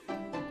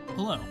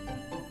Hello,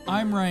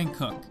 I'm Ryan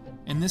Cook,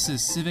 and this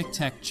is Civic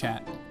Tech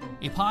Chat,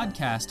 a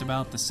podcast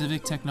about the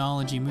civic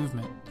technology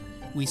movement.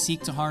 We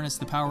seek to harness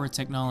the power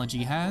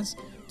technology has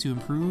to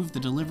improve the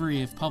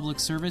delivery of public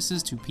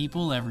services to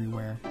people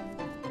everywhere.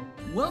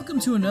 Welcome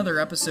to another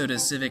episode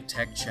of Civic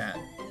Tech Chat.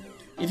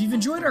 If you've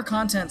enjoyed our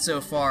content so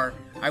far,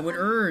 I would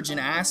urge and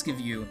ask of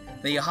you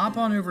that you hop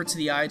on over to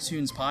the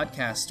iTunes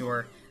podcast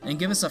store and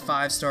give us a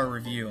 5-star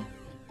review.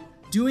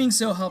 Doing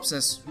so helps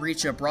us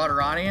reach a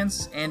broader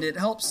audience, and it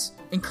helps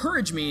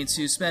encourage me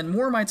to spend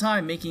more of my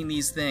time making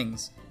these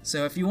things.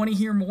 So if you want to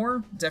hear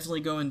more, definitely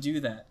go and do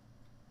that.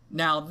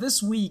 Now,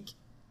 this week,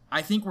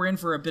 I think we're in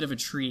for a bit of a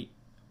treat.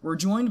 We're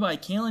joined by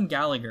Kaylin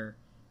Gallagher,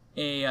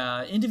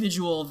 a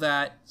individual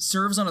that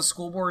serves on a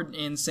school board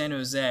in San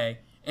Jose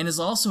and is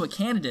also a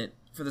candidate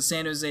for the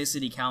San Jose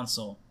City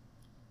Council.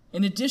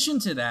 In addition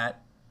to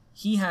that,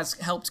 he has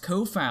helped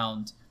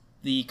co-found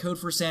the Code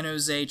for San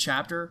Jose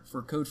chapter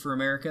for Code for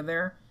America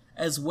there,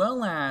 as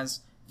well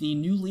as the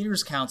New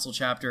Leaders Council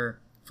chapter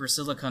for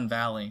Silicon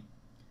Valley.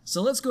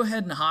 So let's go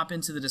ahead and hop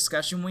into the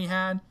discussion we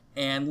had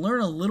and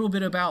learn a little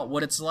bit about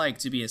what it's like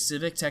to be a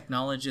civic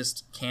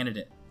technologist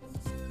candidate.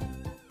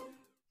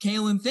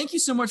 Kaylin, thank you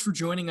so much for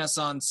joining us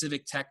on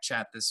Civic Tech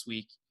Chat this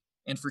week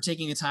and for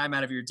taking the time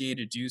out of your day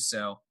to do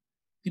so.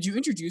 Could you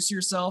introduce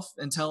yourself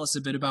and tell us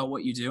a bit about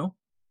what you do?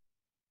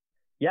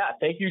 Yeah,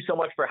 thank you so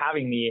much for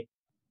having me.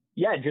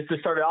 Yeah, just to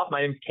start it off,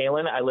 my name is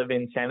Kaylin. I live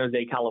in San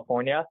Jose,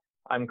 California.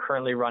 I'm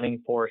currently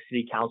running for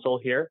city council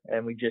here,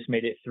 and we just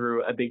made it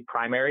through a big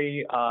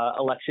primary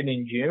election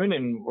in June,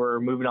 and we're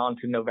moving on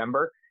to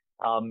November.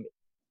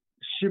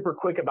 Super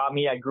quick about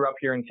me, I grew up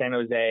here in San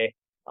Jose,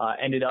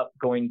 ended up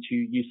going to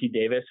UC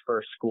Davis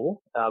for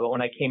school, but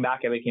when I came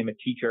back, I became a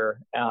teacher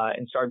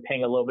and started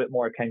paying a little bit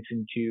more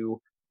attention to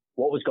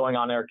what was going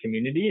on in our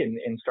community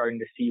and starting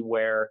to see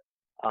where,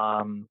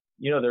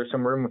 there's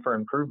some room for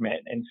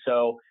improvement. And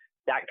so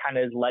that kind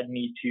of led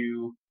me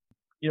to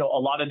a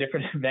lot of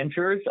different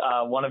ventures,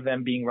 one of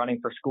them being running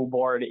for school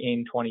board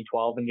in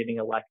 2012 and getting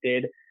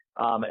elected.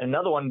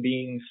 Another one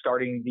being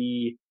starting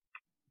the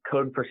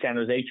Code for San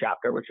Jose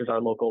chapter, which is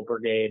our local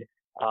brigade,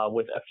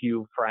 with a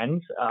few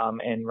friends,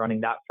 and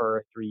running that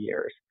for 3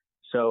 years.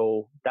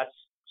 So that's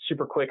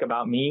super quick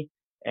about me.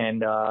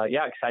 And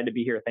excited to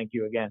be here. Thank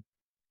you again.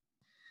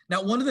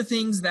 Now, one of the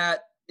things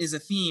that is a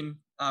theme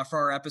for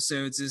our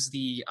episodes is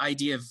the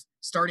idea of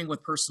starting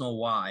with personal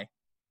why.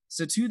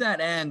 So to that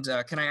end,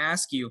 can I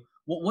ask you,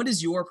 what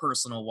is your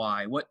personal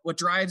why? What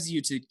drives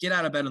you to get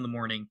out of bed in the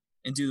morning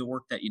and do the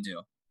work that you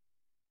do?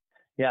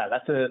 Yeah,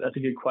 that's a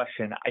good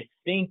question. I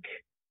think,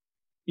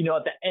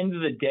 at the end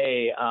of the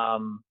day,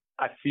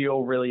 I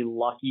feel really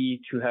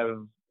lucky to have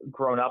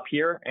grown up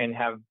here and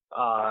have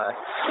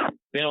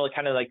been able to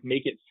kind of like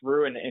make it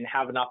through and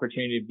have an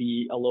opportunity to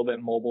be a little bit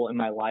mobile in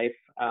my life.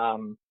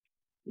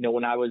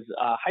 When I was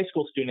a high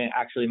school student,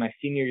 actually my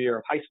senior year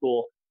of high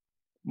school,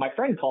 my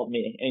friend called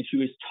me and she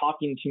was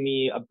talking to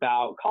me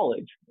about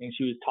college, and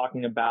she was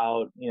talking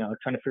about,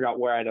 trying to figure out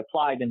where I'd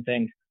applied and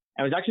things.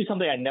 And it was actually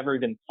something I'd never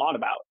even thought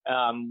about.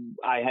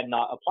 I had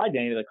not applied to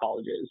any of the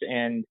colleges,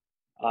 and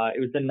it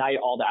was the night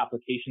all the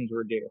applications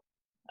were due.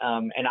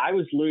 And I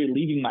was literally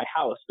leaving my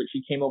house, but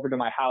she came over to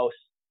my house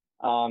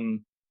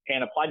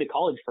and applied to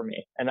college for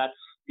me. And that's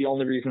the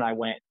only reason I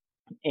went.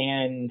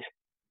 And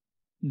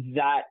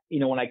that,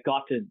 when I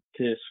got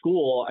to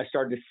school, I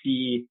started to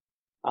see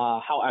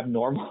how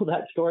abnormal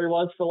that story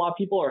was for a lot of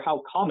people, or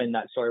how common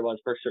that story was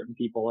for certain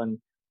people, and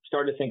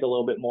started to think a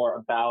little bit more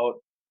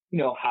about,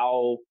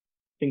 how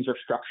things are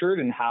structured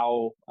and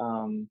how,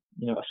 a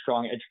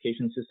strong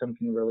education system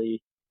can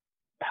really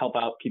help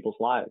out people's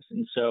lives.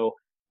 And so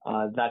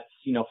that's,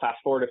 fast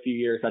forward a few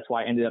years, that's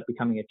why I ended up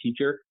becoming a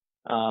teacher.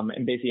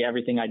 And basically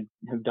everything I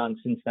have done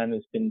since then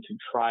has been to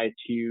try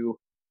to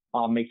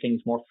make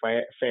things more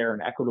fair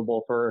and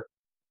equitable for,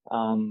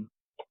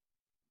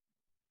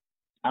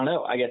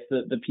 I guess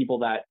the people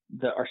that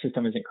our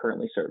system isn't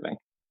currently serving.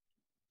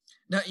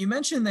 Now, you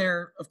mentioned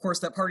there, of course,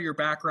 that part of your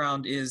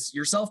background is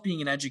yourself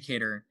being an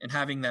educator and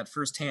having that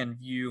firsthand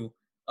view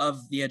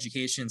of the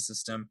education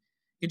system.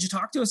 Could you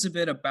talk to us a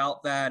bit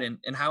about that and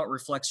how it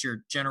reflects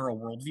your general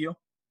worldview?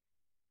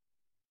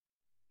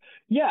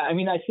 Yeah, I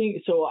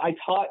think so. I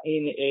taught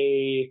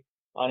in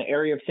an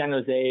area of San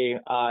Jose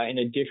in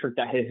a district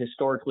that had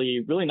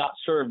historically really not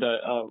served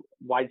a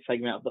wide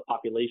segment of the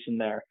population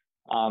there.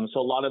 So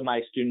a lot of my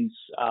students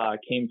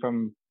came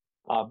from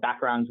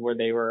backgrounds where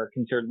they were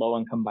considered low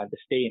income by the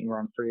state and were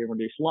on free and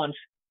reduced lunch,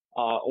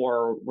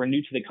 or were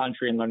new to the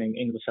country and learning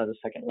English as a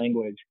second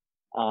language.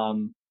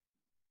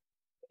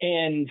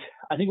 And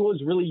I think what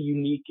was really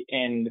unique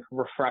and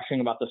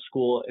refreshing about the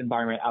school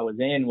environment I was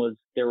in was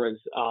there was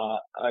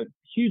a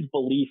huge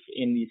belief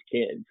in these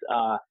kids.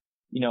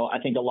 I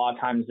think a lot of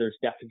times there's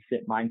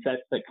deficit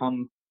mindsets that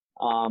come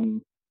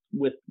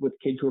with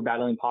kids who are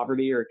battling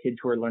poverty or kids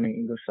who are learning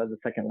English as a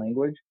second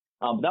language.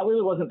 That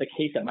really wasn't the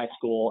case at my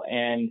school.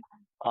 And,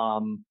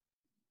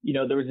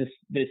 there was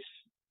this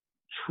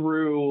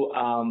true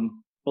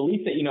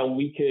belief that,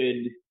 we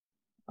could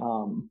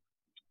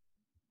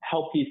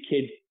help these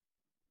kids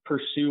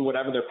pursue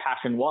whatever their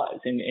passion was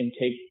and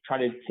try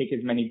to take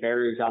as many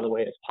barriers out of the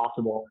way as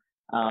possible.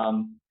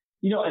 And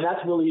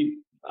that's really,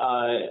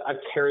 I've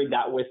carried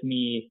that with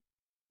me,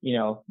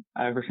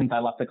 ever since I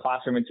left the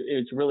classroom.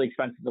 It's really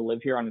expensive to live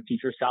here on a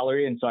teacher's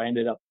salary. And so I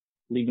ended up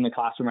leaving the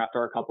classroom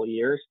after a couple of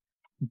years,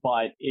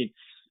 but it's,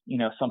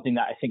 something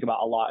that I think about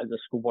a lot as a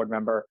school board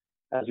member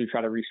as we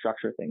try to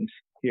restructure things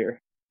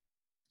here.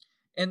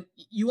 And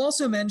you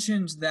also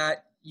mentioned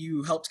that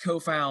you helped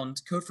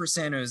co-found Code for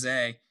San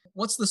Jose.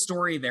 What's the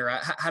story there?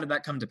 How did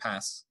that come to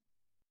pass?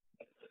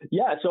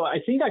 Yeah, so I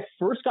think I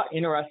first got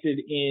interested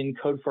in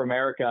Code for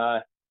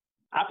America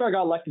after I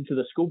got elected to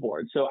the school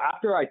board. So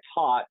after I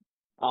taught,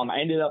 I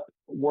ended up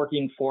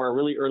working for a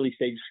really early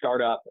stage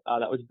startup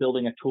that was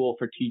building a tool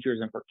for teachers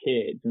and for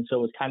kids. And so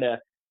it was kind of,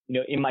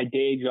 in my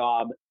day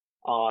job,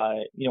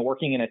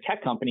 working in a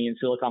tech company in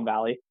Silicon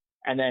Valley.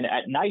 And then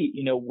at night,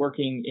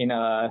 working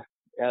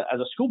as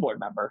a school board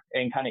member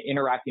and kind of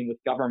interacting with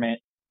government.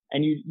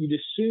 And you'd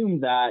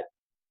assume that,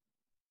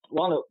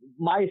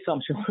 my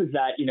assumption was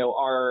that,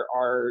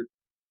 our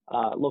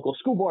local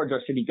school boards,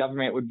 our city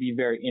government would be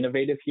very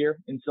innovative here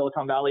in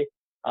Silicon Valley.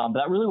 But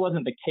that really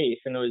wasn't the case.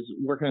 And it was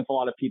working with a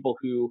lot of people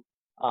who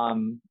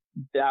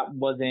that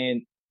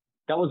wasn't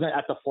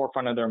at the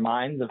forefront of their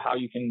minds of how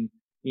you can,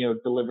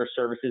 deliver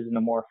services in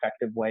a more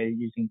effective way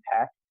using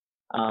tech.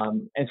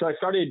 And so I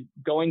started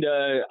going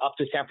up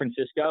to San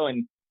Francisco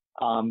and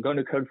going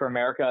to Code for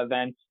America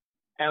events.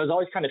 And I was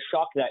always kind of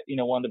shocked that,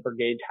 one of the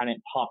brigade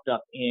tenant popped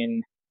up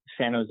in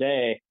San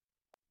Jose.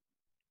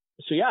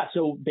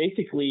 So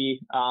basically,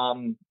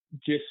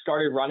 just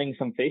started running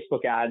some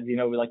Facebook ads. We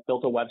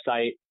built a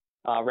website,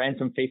 ran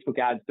some Facebook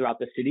ads throughout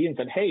the city and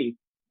said, hey,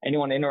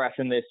 anyone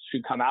interested in this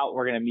should come out.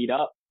 We're going to meet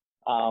up.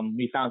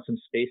 We found some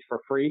space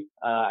for free.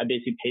 I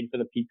basically paid for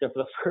the pizza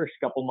for the first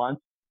couple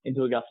months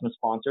until we got some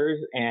sponsors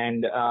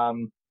and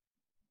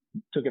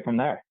took it from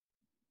there.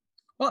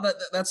 Well,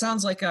 that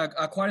sounds like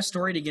quite a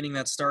story to getting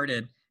that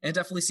started. And it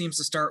definitely seems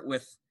to start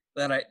with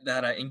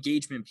that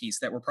engagement piece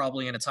that we're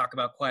probably going to talk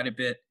about quite a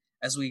bit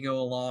as we go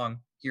along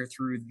here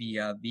through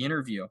the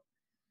interview.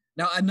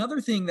 Now,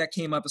 another thing that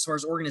came up as far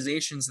as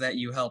organizations that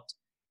you helped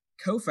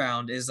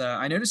co-found is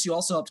I noticed you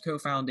also helped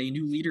co-found a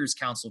New Leaders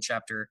Council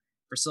chapter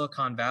for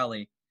Silicon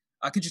Valley.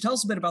 Could you tell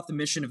us a bit about the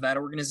mission of that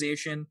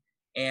organization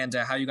and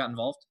how you got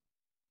involved?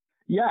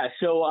 Yeah,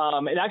 so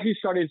it actually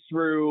started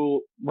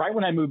through right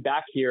when I moved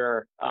back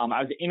here. I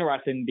was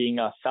interested in being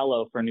a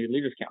fellow for New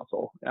Leaders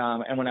Council.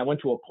 And when I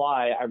went to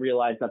apply, I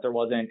realized that there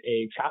wasn't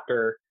a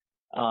chapter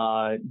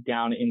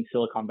down in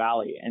Silicon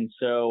Valley. And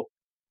so,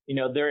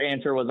 their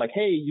answer was like,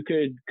 hey, you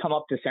could come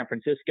up to San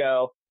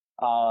Francisco,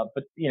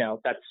 but,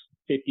 that's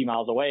 50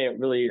 miles away.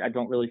 I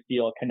don't really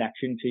feel a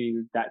connection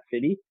to that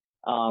city.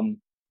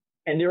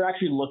 And they were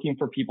actually looking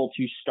for people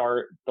to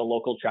start the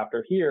local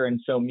chapter here.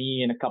 And so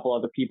me and a couple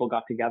other people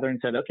got together and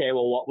said, okay,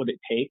 well, what would it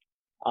take?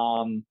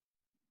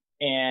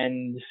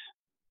 And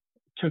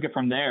took it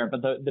from there.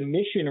 But the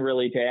mission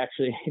really, to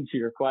actually answer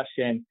your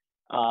question,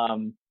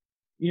 the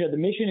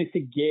mission is to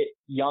get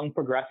young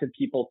progressive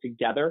people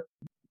together.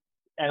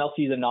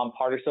 NLC is a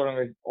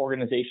nonpartisan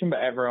organization, but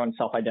everyone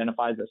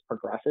self-identifies as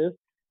progressive.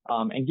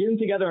 And get them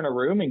together in a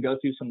room and go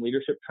through some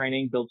leadership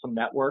training, build some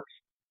networks,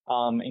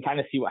 and kind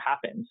of see what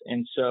happens.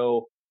 And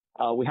so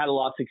we had a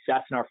lot of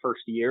success in our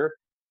first year,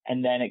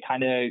 and then it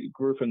kind of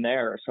grew from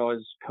there. So I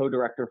was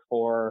co-director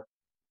for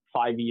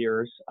 5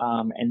 years,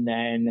 and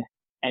then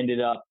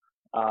ended up,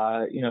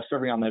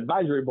 serving on the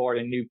advisory board,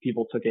 and new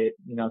people took it,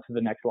 to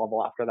the next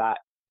level after that.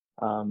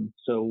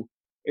 So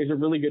it was a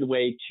really good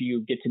way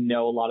to get to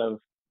know a lot of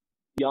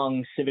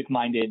young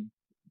civic-minded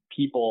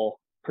people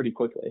pretty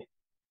quickly.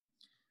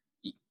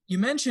 You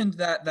mentioned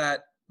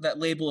that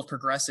label of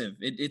progressive.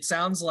 It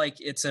sounds like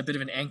it's a bit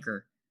of an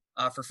anchor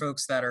for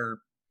folks that are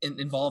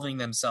involving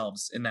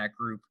themselves in that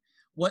group.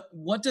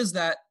 What does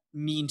that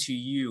mean to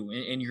you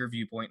in your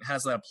viewpoint? How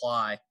does that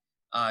apply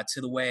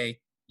to the way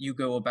you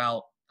go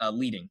about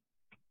leading?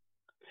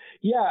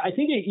 Yeah, I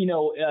think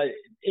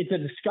it's a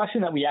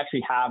discussion that we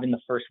actually have in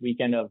the first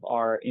weekend of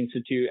our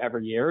institute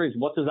every year is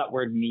what does that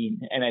word mean?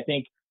 And I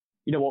think,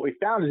 what we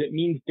found is it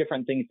means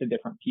different things to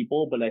different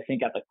people. But I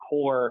think at the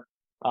core,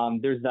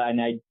 there's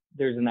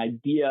an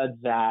idea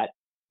that,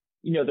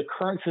 the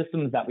current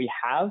systems that we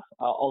have,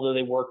 although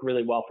they work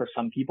really well for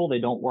some people, they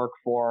don't work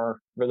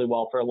really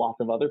well for lots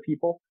of other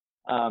people.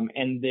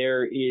 And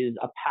there is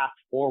a path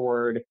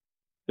forward.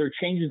 There are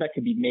changes that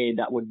could be made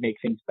that would make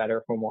things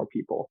better for more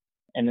people.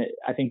 And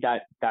I think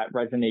that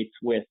resonates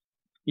with,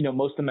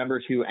 most of the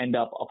members who end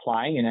up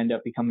applying and end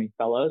up becoming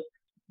fellows,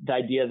 the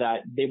idea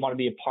that they want to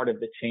be a part of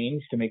the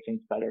change to make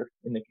things better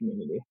in the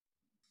community.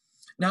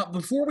 Now,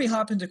 before we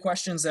hop into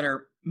questions that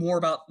are more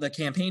about the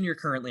campaign you're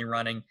currently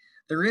running,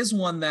 there is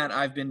one that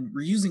I've been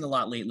reusing a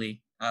lot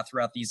lately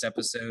throughout these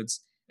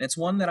episodes. And it's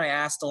one that I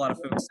asked a lot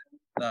of folks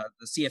at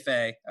the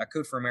CFA,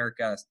 Code for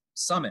America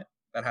Summit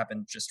that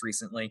happened just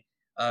recently,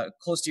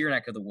 close to your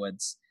neck of the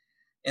woods.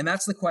 And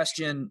that's the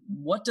question,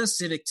 what does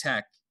civic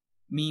tech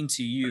mean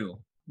to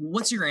you?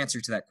 What's your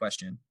answer to that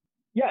question?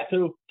 Yeah,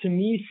 so to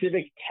me,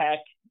 civic tech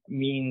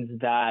means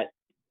that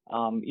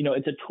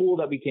It's a tool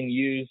that we can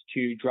use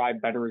to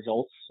drive better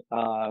results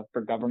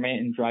for government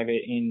and drive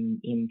it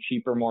in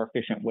cheaper, more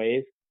efficient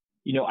ways.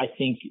 I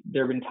think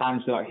there have been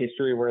times throughout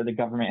history where the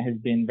government has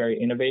been very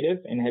innovative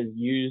and has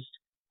used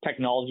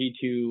technology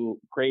to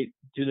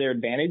their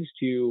advantage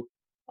to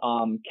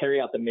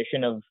carry out the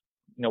mission of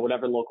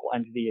whatever local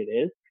entity it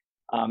is.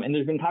 And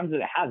there's been times that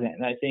it hasn't.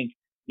 And I think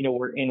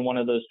we're in one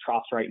of those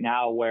troughs right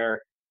now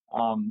where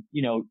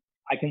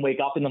I can wake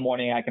up in the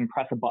morning, I can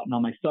press a button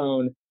on my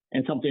phone,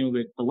 and something will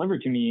get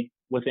delivered to me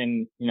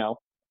within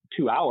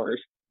 2 hours.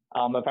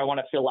 If I want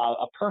to fill out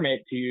a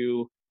permit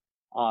to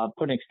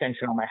put an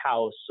extension on my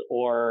house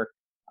or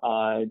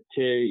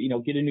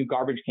to get a new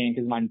garbage can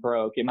because mine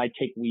broke, it might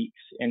take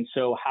weeks. And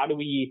so how do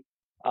we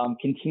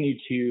continue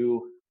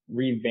to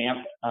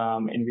revamp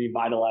and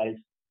revitalize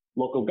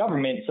local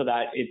government so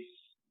that it's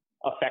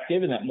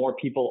effective and that more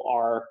people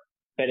are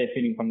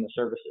benefiting from the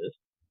services?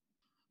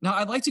 Now,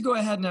 I'd like to go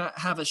ahead and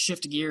have a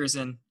shift gears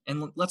and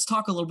let's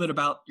talk a little bit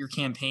about your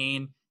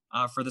campaign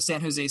for the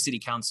San Jose City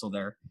Council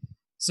there.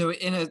 So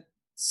in a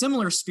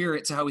similar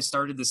spirit to how we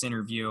started this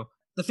interview,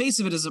 the face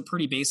of it is a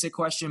pretty basic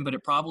question, but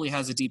it probably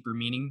has a deeper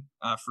meaning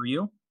for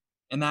you.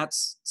 And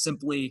that's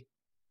simply,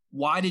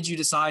 why did you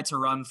decide to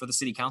run for the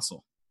city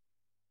council?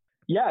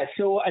 Yeah,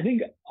 so I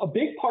think a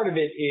big part of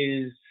it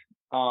is,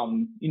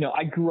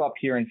 I grew up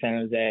here in San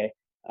Jose.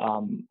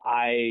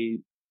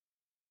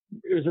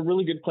 It was a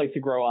really good place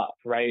to grow up,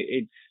 right?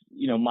 It's,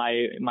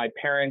 my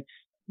parents,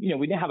 we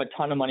didn't have a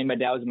ton of money. My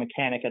dad was a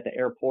mechanic at the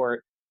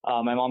airport.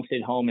 My mom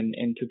stayed home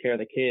and took care of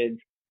the kids.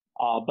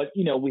 But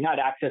we had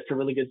access to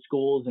really good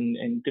schools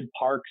and good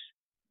parks,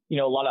 a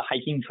lot of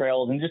hiking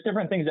trails and just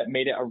different things that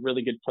made it a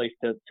really good place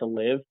to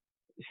live.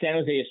 San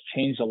Jose has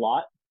changed a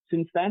lot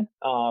since then.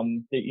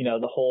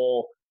 The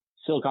whole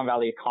Silicon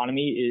Valley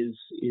economy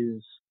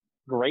is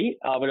great,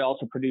 but it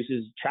also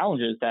produces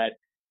challenges that,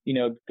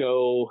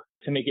 go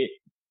to make it,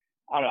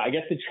 I don't know, I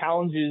guess the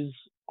challenges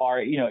are,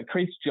 it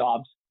creates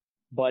jobs,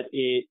 but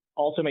it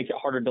also makes it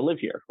harder to live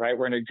here, right?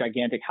 We're in a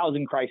gigantic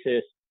housing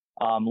crisis.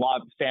 A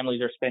lot of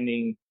families are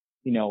spending,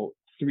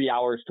 3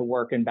 hours to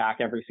work and back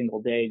every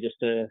single day just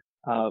to,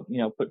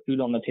 put food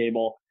on the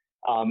table.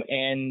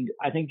 And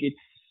I think it's,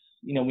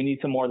 we need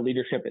some more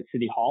leadership at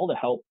City Hall to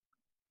help,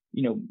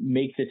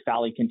 make this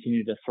valley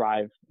continue to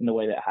thrive in the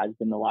way that it has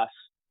been the last,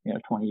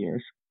 20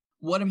 years.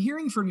 What I'm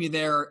hearing from you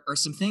there are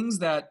some things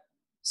that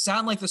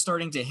sound like they're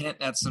starting to hint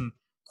at some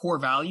core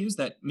values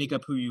that make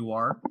up who you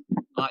are.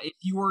 If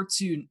you were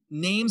to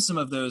name some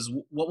of those,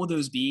 what would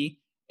those be?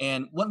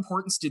 And what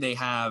importance do they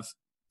have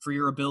for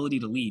your ability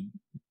to lead?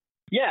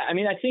 Yeah, I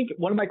mean, I think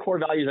one of my core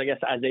values, I guess,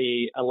 as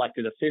a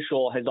elected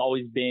official has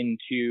always been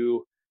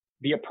to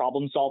be a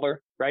problem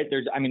solver, right?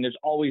 There's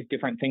always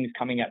different things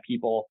coming at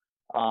people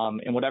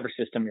in whatever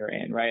system you're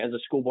in, right? As a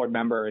school board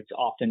member, it's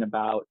often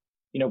about,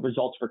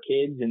 results for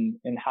kids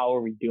and how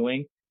are we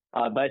doing.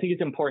 But I think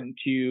it's important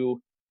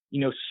to,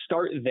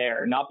 start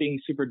there, not being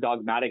super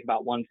dogmatic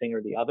about one thing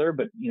or the other,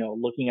 but,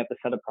 looking at the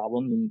set of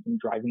problems and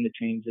driving the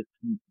change that's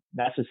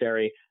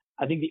necessary.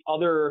 I think the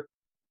other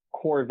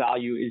core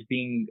value is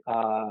being,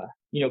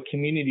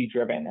 community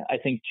driven. I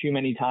think too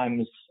many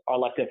times our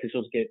elected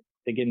officials get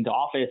into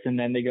office and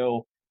then they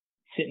go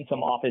sit in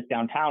some office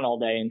downtown all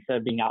day instead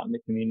of being out in the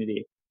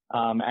community.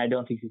 I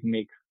don't think you can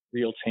make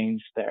real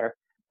change there.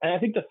 And I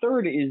think the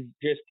third is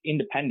just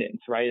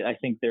independence, right? I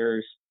think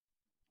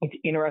it's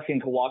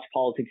interesting to watch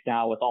politics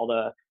now with all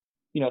the,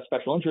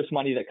 special interest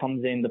money that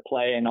comes into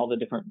play and all the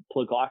different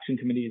political action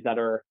committees that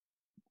are,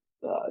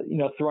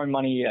 throwing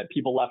money at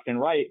people left and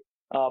right.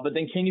 But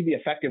then can you be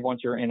effective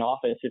once you're in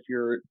office if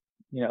you're,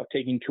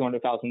 taking $200,000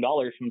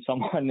 from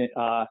someone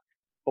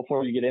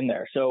before you get in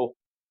there? So,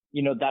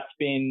 that's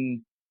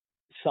been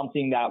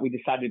something that we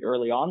decided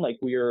early on, like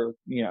we're,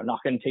 not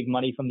going to take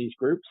money from these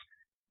groups,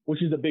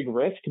 which is a big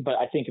risk. But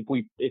I think if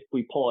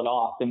we pull it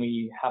off, then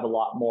we have a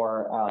lot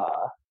more,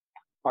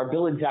 our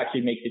ability to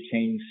actually make the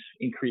change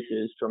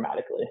increases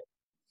dramatically.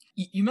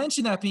 You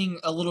mentioned that being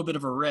a little bit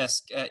of a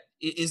risk.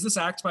 Is this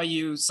act by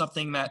you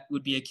something that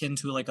would be akin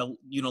to like a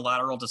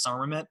unilateral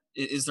disarmament?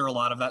 Is there a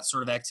lot of that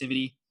sort of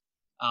activity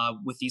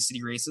with these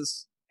city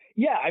races?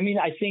 Yeah, I mean,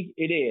 I think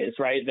it is,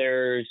 right?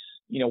 There's,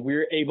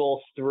 we're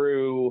able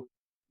through,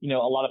 a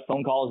lot of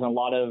phone calls and a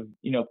lot of,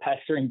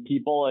 pestering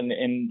people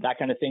and that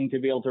kind of thing to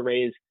be able to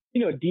raise,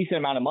 a decent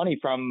amount of money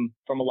from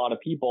a lot of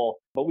people.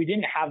 But we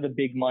didn't have the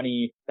big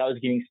money that was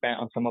getting spent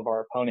on some of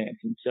our opponents.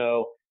 And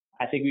so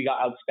I think we got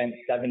outspent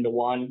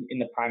 7-1 in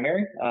the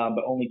primary,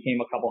 but only came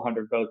a couple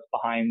hundred votes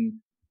behind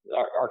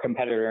our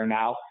competitor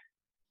now.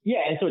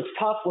 Yeah, and so it's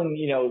tough when,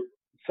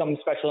 some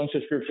special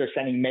interest groups are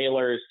sending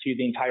mailers to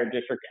the entire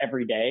district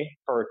every day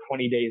for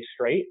 20 days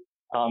straight.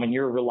 And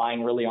you're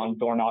relying really on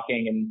door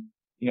knocking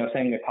and,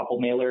 sending a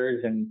couple mailers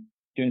and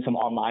doing some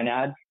online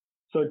ads.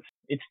 So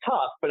it's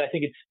tough, but I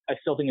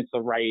still think it's the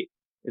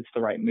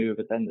right move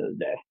at the end of the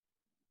day.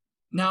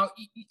 Now,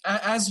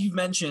 as you've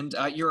mentioned,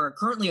 you're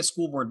currently a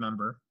school board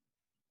member,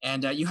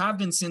 and you have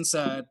been since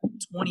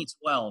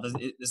 2012.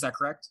 Is that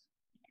correct?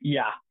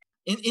 Yeah.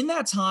 In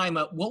that time,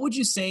 what would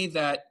you say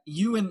that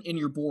you and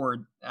your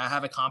board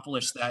have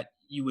accomplished that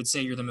you would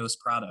say you're the most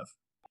proud of?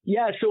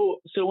 Yeah,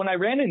 so when I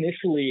ran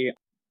initially,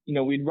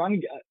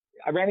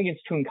 I ran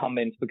against two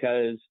incumbents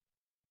because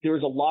there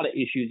was a lot of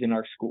issues in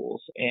our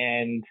schools,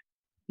 and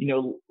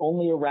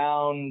only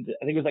around,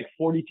 I think it was like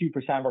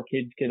 42% of our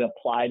kids could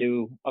apply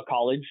to a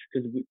college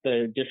because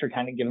the district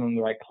hadn't given them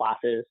the right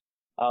classes.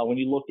 When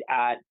you looked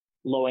at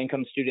low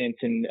income students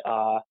and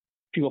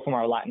people from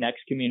our Latinx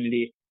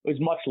community, it was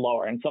much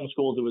lower. In some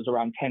schools, it was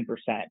around 10%.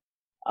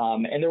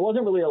 And there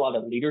wasn't really a lot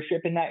of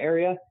leadership in that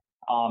area.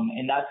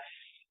 And that's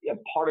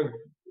part of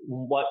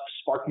what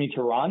sparked me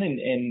to run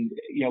and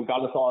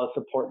got us all the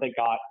support that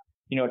got,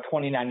 a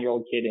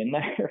 29-year-old kid in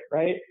there,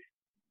 right?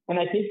 And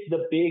I think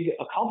the big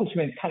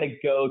accomplishments kind of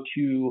go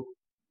to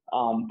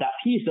that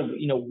piece of,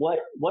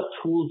 what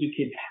tools do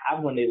kids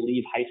have when they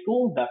leave high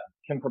school that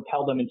can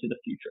propel them into the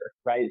future,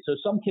 right? So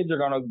some kids are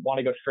going to want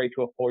to go straight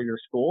to a 4-year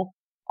school.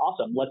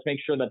 Awesome. Let's make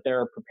sure that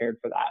they're prepared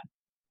for that.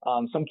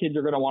 Some kids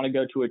are going to want to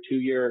go to a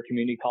 2-year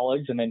community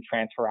college and then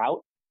transfer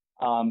out.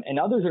 And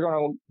others are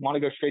going to want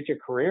to go straight to a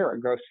career or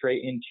go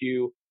straight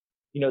into,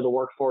 the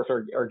workforce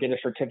or get a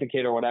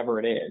certificate or whatever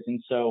it is. And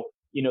so,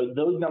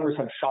 those numbers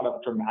have shot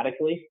up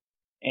dramatically.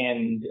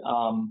 And,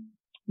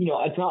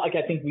 it's not like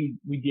I think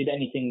we did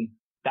anything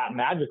that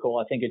magical.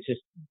 I think it's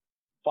just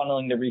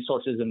funneling the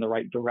resources in the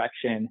right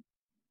direction.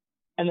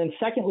 And then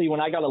secondly,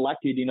 when I got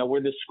elected,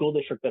 we're this school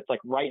district that's like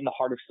right in the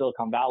heart of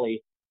Silicon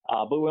Valley,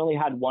 but we only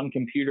had one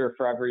computer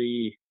for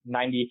every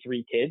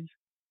 93 kids.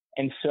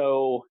 And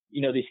so,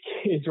 these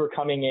kids were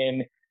coming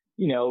in,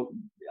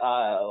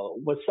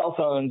 with cell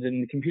phones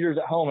and computers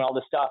at home and all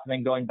this stuff, and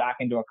then going back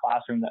into a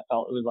classroom that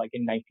felt it was like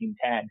in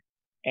 1910.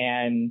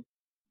 And,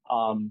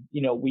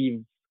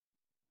 we've,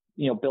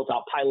 built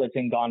out pilots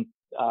and gone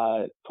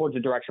towards a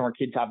direction where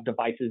kids have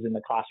devices in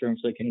the classroom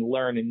so they can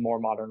learn in more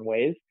modern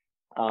ways.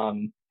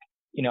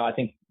 I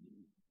think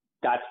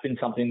that's been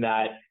something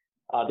that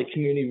the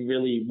community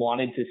really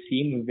wanted to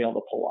see and we've been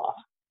able to pull off.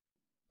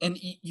 And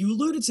you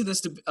alluded to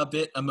this a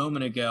bit a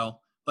moment ago,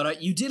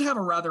 but you did have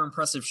a rather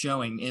impressive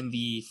showing in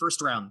the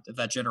first round of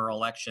that general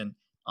election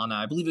on,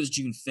 I believe it was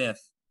June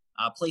 5th,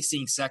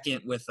 placing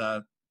second with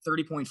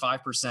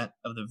 30.5%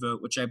 of the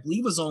vote, which I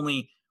believe was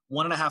only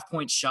 1.5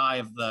 points shy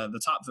of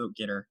the top vote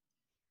getter.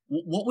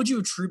 What would you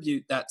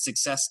attribute that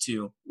success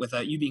to, with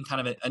you being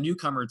kind of a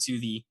newcomer to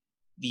the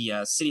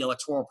city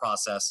electoral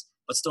process,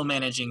 but still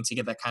managing to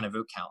get that kind of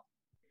vote count?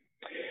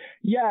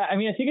 Yeah, I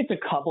think it's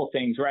a couple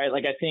things, right?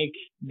 Like, I think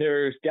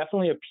there's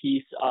definitely a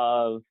piece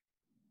of,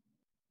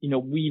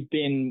 we've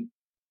been,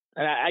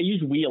 and I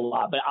use we a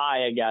lot, but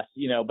I guess,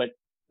 but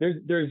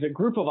there's a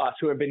group of us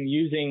who have been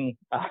using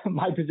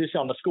my position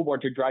on the school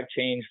board to drive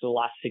change for the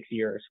last 6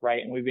 years,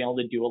 right? And we've been able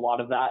to do a lot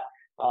of that.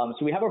 So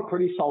we have a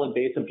pretty solid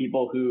base of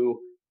people who,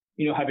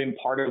 have been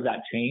part of that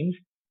change.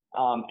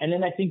 And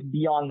then I think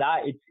beyond that,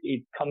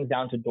 it comes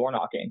down to door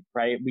knocking,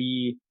 right?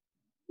 We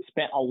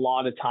spent a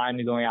lot of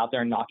time going out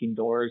there and knocking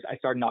doors. I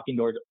started knocking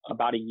doors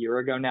about a year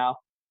ago now,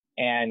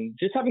 and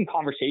just having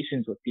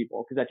conversations with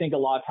people. Because I think a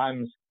lot of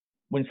times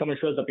when someone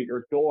shows up at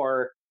your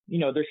door,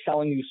 they're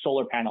selling you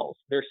solar panels,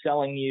 they're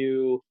selling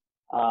you,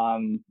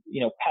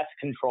 pest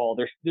control,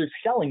 they're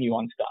selling you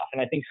on stuff.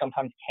 And I think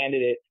sometimes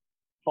candidates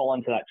fall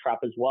into that trap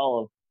as well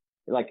of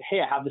like, hey,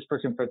 I have this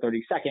person for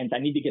 30 seconds. I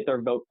need to get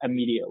their vote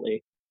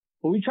immediately.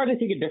 But we try to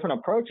take a different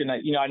approach. And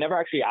I never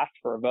actually asked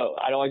for a vote.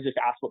 I'd always just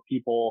ask what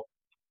people,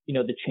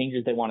 the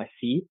changes they want to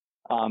see,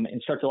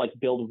 and start to like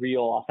build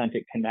real,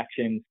 authentic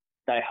connections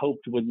that I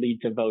hoped would lead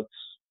to votes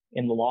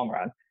in the long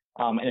run.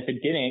 And if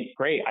it didn't,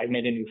 great, I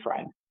made a new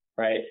friend,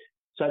 right?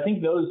 So I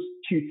think those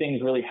two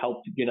things really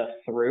helped get us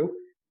through.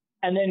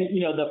 And then,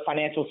 the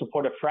financial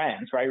support of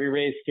friends, right? We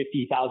raised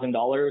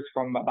 $50,000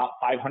 from about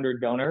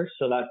 500 donors.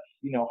 So that's,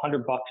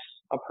 $100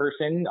 a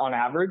person on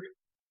average.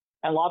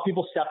 And a lot of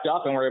people stepped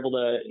up and were able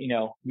to,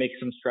 make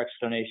some stretch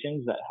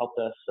donations that helped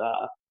us,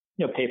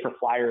 pay for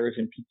flyers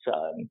and pizza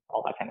and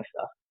all that kind of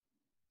stuff.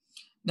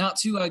 Now,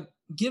 to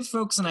give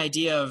folks an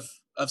idea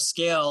of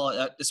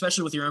scale,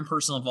 especially with your own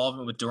personal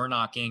involvement with door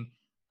knocking,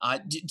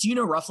 do you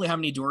know roughly how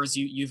many doors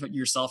you've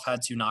yourself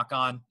had to knock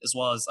on, as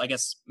well as, I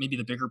guess, maybe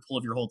the bigger pool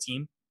of your whole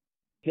team?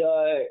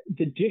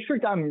 The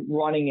district I'm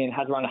running in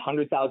has around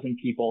 100,000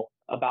 people.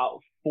 About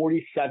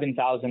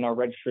 47,000 are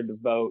registered to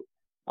vote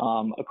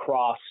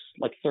across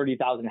like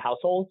 30,000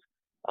 households.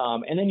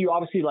 And then you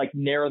obviously like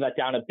narrow that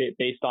down a bit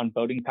based on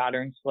voting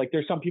patterns. Like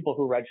there's some people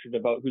who registered to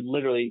vote who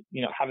literally,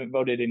 haven't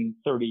voted in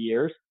 30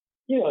 years.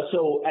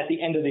 So at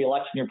the end of the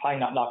election, you're probably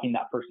not knocking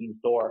that person's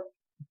door.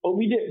 But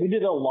we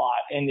did a lot,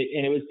 and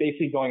it was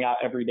basically going out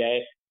every day,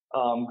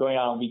 going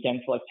out on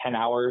weekends for like 10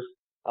 hours.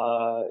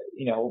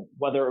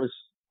 Whether it was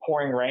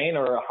pouring rain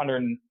or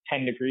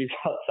 110 degrees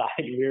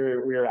outside, we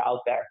were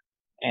out there.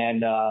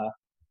 And I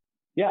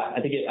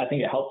think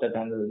it helps at the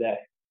end of the day.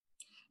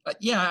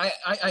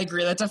 I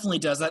agree. That definitely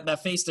does.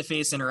 That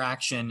face-to-face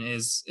interaction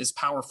is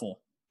powerful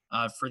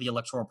for the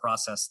electoral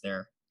process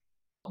there.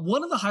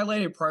 One of the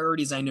highlighted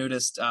priorities I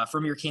noticed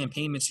from your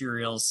campaign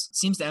materials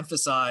seems to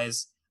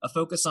emphasize a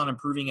focus on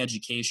improving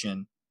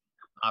education.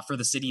 for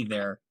the city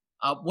there.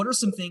 What are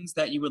some things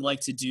that you would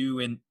like to do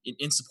in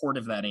support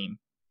of that aim?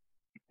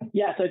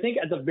 Yeah, so I think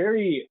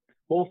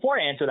before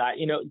I answer that,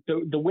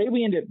 the way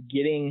we ended up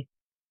getting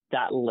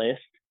that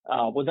list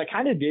was I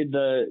kind of did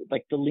the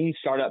lean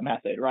startup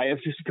method, right? Of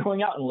just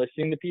going out and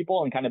listening to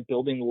people and kind of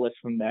building the list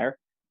from there.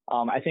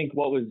 I think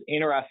what was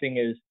interesting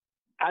is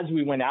as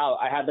we went out,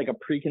 I had like a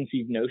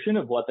preconceived notion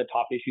of what the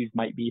top issues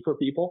might be for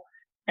people.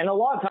 And a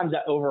lot of times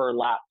that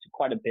overlapped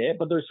quite a bit,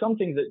 but there's some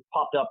things that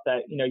popped up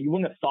that, you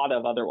wouldn't have thought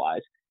of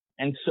otherwise.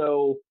 And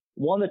so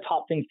one of the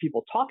top things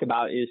people talk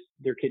about is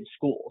their kids'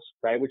 schools,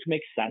 right? Which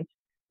makes sense.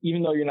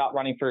 Even though you're not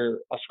running for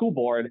a school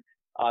board,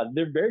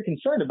 they're very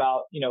concerned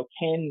about,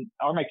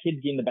 are my kids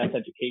getting the best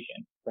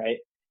education, right?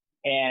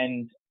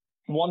 And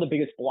one of the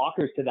biggest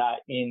blockers to that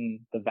in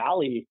the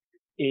Valley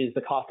is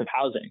the cost of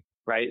housing,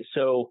 right?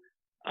 So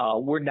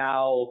we're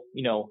now,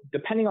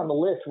 depending on the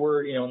list,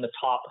 we're, in the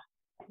top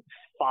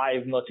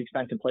 5 most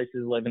expensive places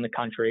to live in the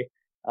country.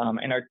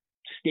 And our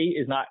state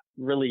is not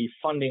really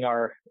funding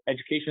our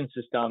education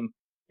system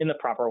in the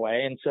proper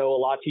way. And so a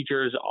lot of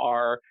teachers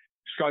are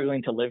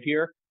struggling to live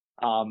here.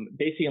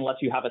 Basically, unless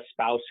you have a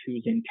spouse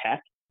who's in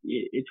tech,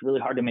 it's really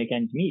hard to make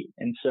ends meet.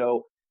 And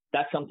so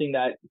that's something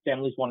that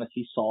families want to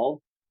see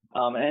solved.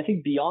 And I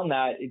think beyond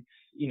that, it's,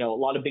 a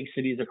lot of big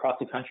cities across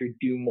the country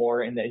do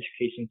more in the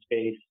education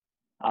space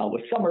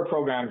with summer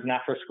programs and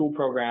after school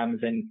programs.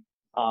 And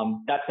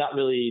that's not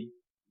really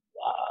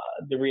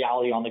the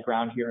reality on the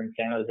ground here in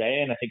San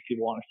Jose. And I think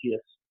people want to see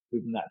us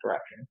move in that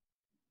direction.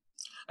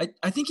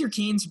 I think you're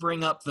keen to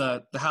bring up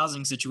the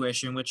housing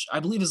situation, which I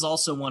believe is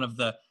also one of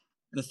the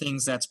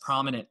things that's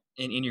prominent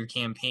in your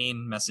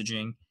campaign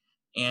messaging.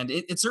 And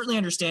it's certainly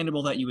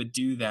understandable that you would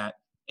do that.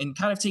 And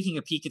kind of taking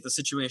a peek at the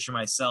situation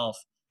myself,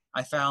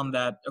 I found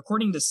that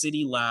according to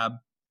City Lab,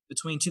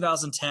 between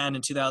 2010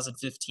 and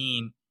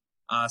 2015,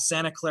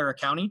 Santa Clara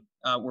County,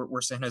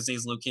 where San Jose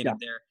is located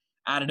there,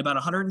 added about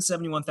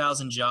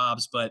 171,000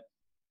 jobs, but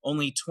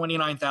only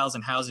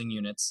 29,000 housing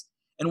units.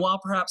 And while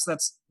perhaps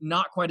that's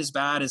not quite as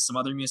bad as some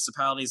other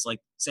municipalities like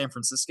San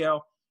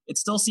Francisco, it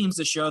still seems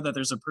to show that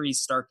there's a pretty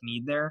stark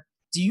need there.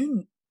 Do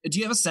you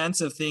have a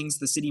sense of things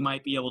the city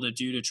might be able to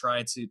do to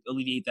try to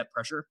alleviate that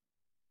pressure?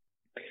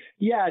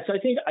 Yeah, so I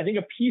think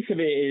a piece of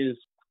it is,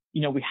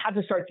 we have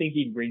to start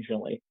thinking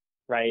regionally,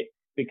 right?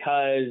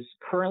 Because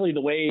currently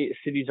the way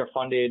cities are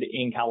funded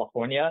in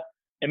California,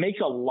 it makes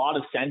a lot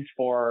of sense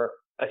for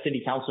a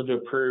city council to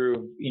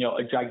approve,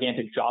 a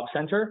gigantic job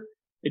center.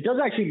 It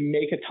doesn't actually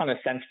make a ton of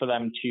sense for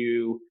them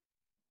to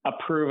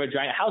approve a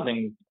giant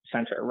housing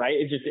center, right?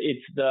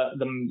 It's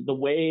the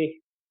way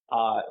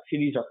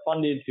cities are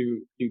funded through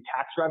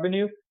tax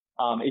revenue.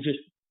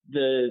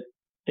 The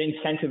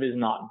incentive is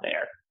not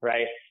there,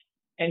 right?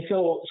 And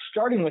so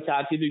starting with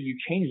that, either you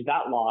change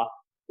that law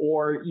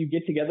or you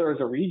get together as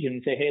a region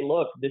and say, hey,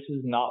 look, this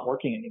is not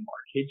working anymore.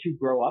 Kids who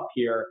grow up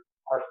here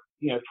are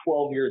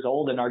 12 years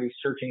old and already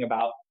searching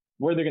about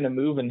where they're going to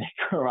move when they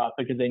grow up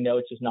because they know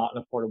it's just not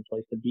an affordable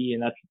place to be.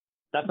 And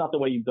that's not the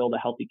way you build a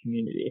healthy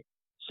community.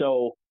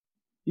 So,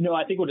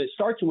 I think what it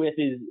starts with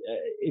is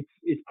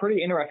it's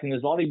pretty interesting.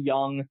 There's a lot of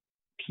young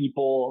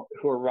people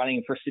who are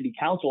running for city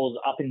councils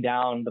up and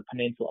down the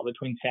peninsula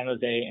between San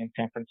Jose and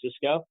San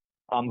Francisco,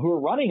 who are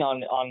running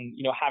on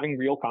having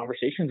real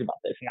conversations about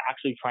this and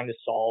actually trying to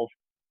solve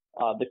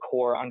the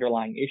core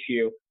underlying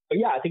issue. But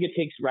yeah, I think it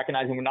takes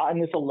recognizing we're not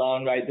in this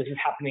alone, right? This is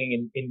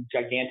happening in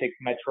gigantic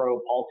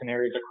metropolitan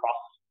areas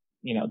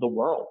across, the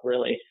world,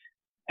 really.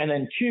 And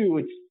then 2,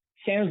 it's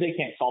San Jose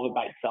can't solve it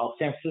by itself.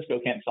 San Francisco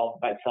can't solve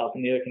it by itself,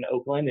 and neither can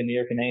Oakland, and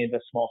neither can any of the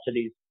small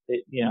cities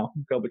that,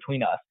 go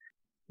between us.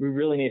 We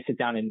really need to sit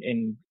down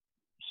and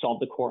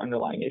solve the core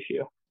underlying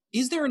issue.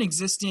 Is there an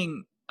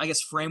existing,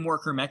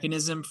 framework or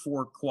mechanism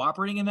for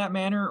cooperating in that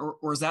manner?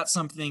 Or is that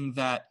something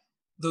that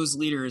those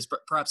leaders,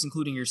 perhaps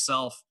including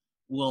yourself,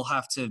 will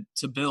have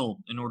to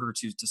build in order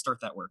to start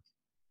that work?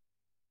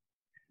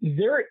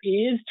 There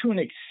is to an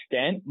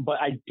extent, but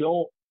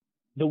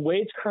the way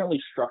it's currently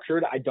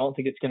structured, I don't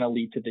think it's going to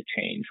lead to the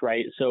change,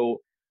 right?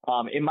 So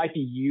it might be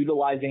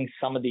utilizing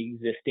some of the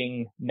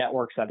existing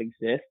networks that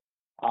exist.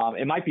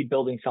 It might be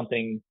building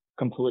something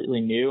completely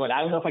new. And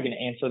I don't know if I can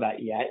answer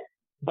that yet,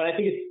 but I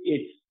think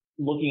it's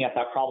looking at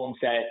that problem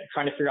set,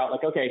 trying to figure out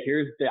okay,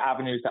 here's the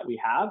avenues that we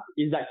have.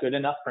 Is that good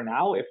enough for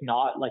now? If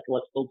not, let's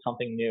build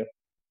something new.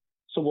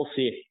 So we'll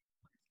see.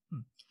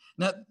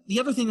 Now, the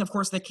other thing, of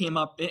course, that came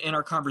up in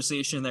our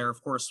conversation there,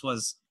 of course,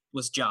 was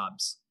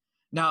jobs.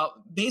 Now,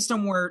 based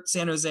on where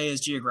San Jose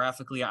is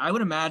geographically, I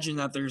would imagine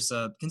that there's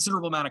a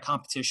considerable amount of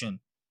competition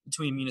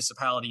between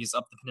municipalities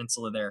up the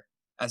peninsula there,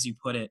 as you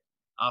put it,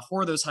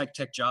 for those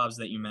high-tech jobs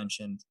that you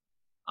mentioned.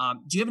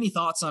 Do you have any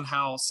thoughts on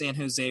how San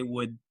Jose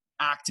would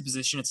act to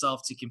position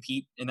itself to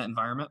compete in that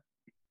environment?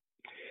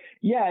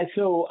 Yeah,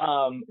 so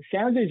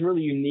San Jose is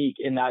really unique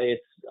in that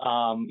it's,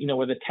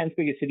 we're the 10th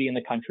biggest city in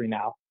the country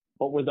now,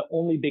 but we're the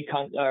only big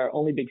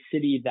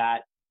city that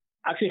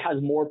actually has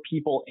more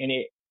people in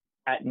it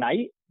at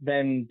night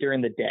than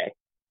during the day,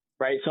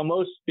 right? So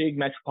most big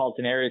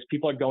metropolitan areas,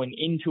 people are going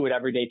into it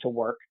every day to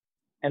work.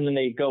 and then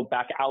they go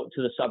back out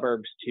to the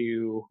suburbs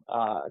to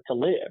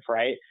live,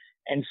 right?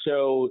 And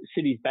so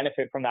cities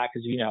benefit from that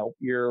because,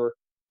 you're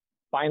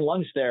buying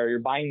lunch there, you're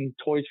buying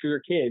toys for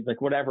your kids,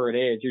 like whatever it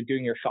is, you're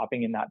doing your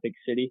shopping in that big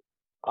city.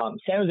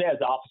 San Jose has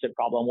the opposite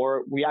problem where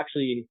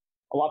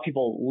a lot of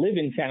people live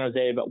in San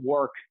Jose but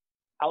work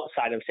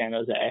outside of San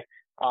Jose.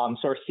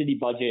 So our city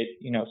budget,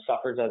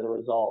 suffers as a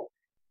result.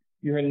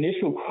 Your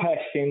initial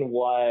question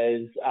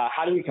was,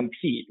 how do we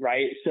compete,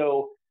 right?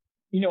 So,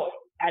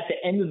 at the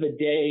end of the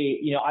day,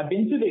 I've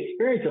been through the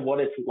experience of what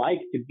it's like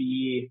to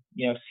be,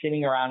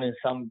 sitting around in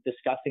some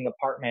disgusting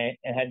apartment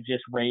and had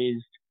just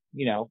raised,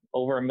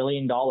 over $1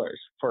 million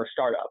for a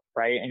startup,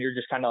 right? And you're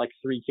just kind of like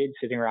three kids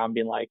sitting around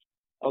being like,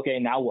 okay,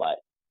 now what?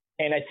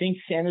 And I think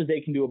San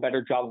Jose can do a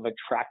better job of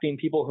attracting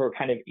people who are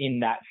kind of in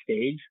that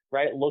stage,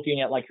 right?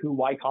 Looking at like who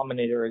Y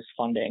Combinator is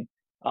funding.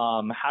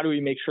 How do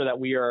we make sure that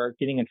we are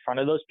getting in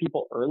front of those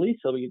people early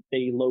so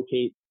they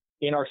locate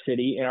in our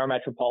city, in our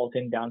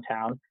metropolitan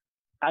downtown,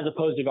 as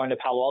opposed to going to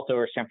Palo Alto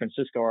or San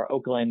Francisco or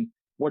Oakland,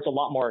 where it's a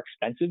lot more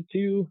expensive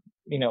to,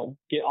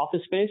 get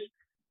office space,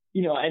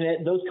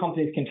 those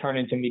companies can turn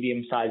into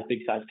medium-sized,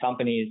 big-sized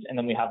companies, and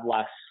then we have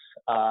less,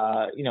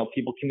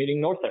 people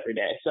commuting north every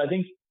day. So I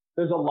think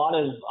there's a lot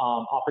of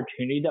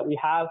opportunity that we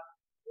have.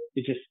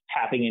 It's just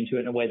tapping into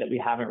it in a way that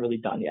we haven't really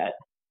done yet.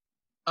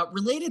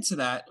 Related to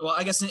that, well,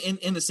 I guess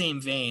in the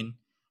same vein,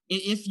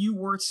 if you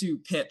were to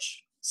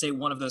pitch, say,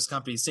 one of those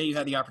companies, say you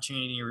had the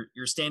opportunity,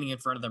 you're standing in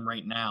front of them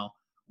right now,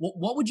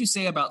 what would you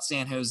say about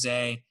San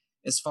Jose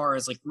as far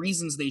as like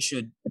reasons they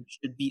should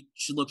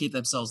locate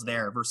themselves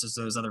there versus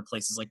those other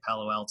places like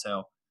Palo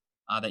Alto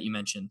that you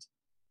mentioned?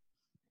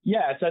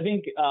 Yeah, so I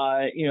think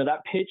that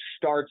pitch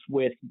starts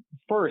with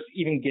first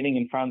even getting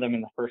in front of them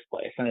in the first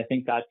place, and I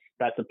think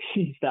that's a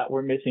piece that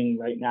we're missing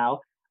right now.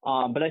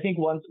 But I think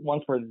once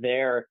we're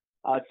there,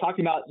 it's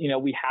talking about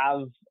we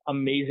have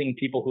amazing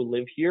people who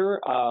live here.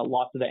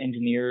 Lots of the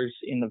engineers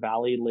in the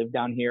valley live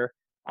down here,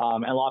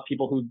 and a lot of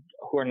people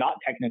who are not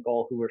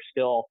technical, who are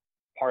still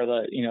part of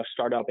the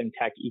startup and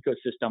tech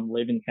ecosystem,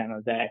 live in San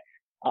Jose.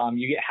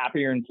 You get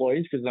happier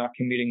employees because they're not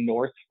commuting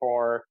north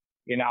for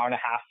an hour and a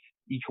half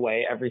each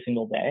way every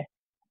single day.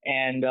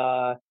 And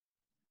I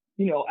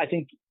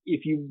think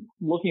if you're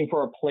looking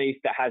for a place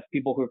that has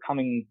people who are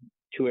coming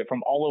to it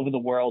from all over the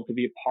world to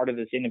be a part of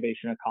this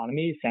innovation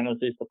economy, San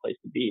Jose is the place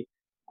to be.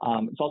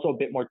 It's also a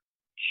bit more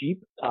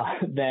cheap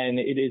than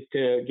it is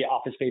to get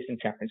office space in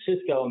San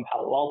Francisco and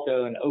Palo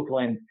Alto and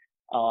Oakland.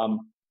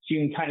 So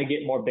you can kind of get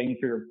more bang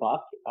for your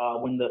buck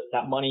when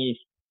that money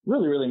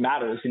really, really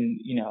matters in,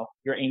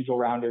 your angel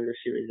round or your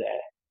Series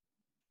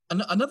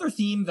A. Another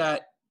theme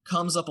that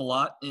comes up a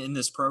lot in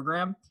this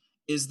program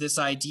is this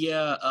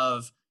idea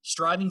of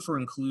striving for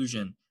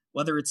inclusion,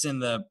 whether it's in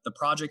the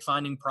project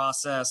finding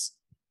process,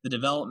 the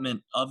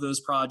development of those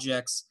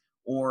projects,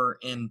 or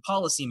in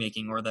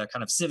policymaking or the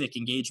kind of civic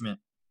engagement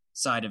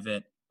side of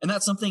it. And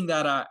that's something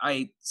that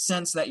I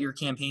sense that your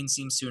campaign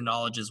seems to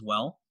acknowledge as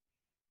well.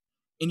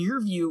 In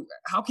your view,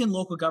 how can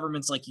local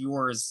governments like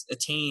yours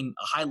attain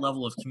a high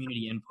level of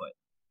community input?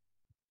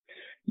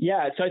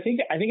 Yeah, so I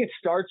think it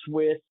starts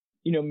with,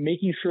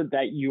 making sure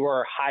that you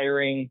are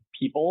hiring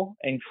people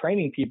and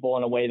training people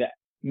in a way that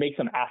makes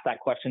them ask that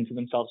question to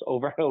themselves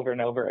over and over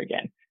and over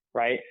again,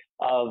 right?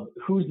 Of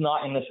who's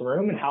not in this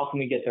room and how can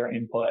we get their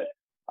input?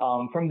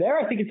 From there,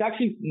 I think it's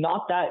actually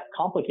not that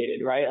complicated,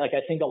 right? Like,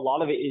 I think a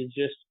lot of it is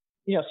just,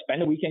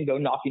 spend a weekend, go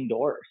knocking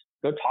doors,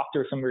 go talk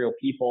to some real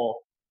people,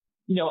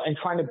 and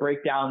trying to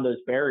break down those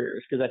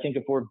barriers. Because I think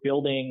if we're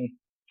building,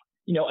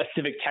 a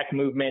civic tech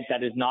movement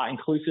that is not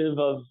inclusive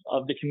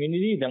of the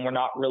community, then we're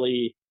not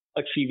really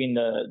achieving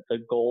the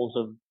goals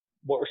of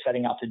what we're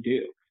setting out to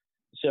do.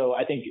 So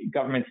I think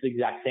government's the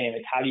exact same.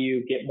 It's how do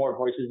you get more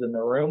voices in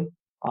the room?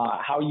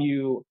 How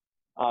you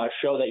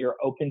show that you're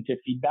open to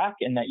feedback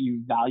and that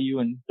you value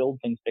and build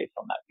things based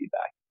on that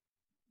feedback.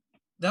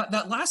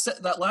 That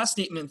last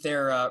statement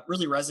there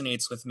really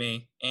resonates with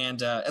me.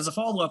 And as a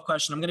follow-up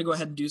question, I'm going to go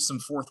ahead and do some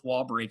fourth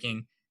wall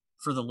breaking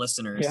for the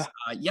listeners. Yeah.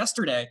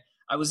 Yesterday,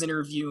 I was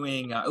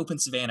interviewing Open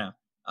Savannah,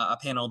 a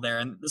panel there,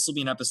 and this will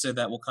be an episode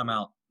that will come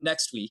out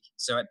next week,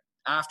 so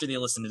after they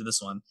listen to this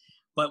one.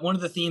 But one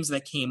of the themes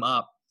that came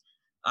up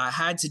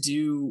had to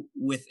do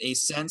with a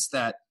sense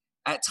that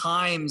at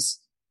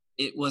times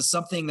it was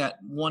something that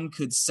one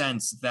could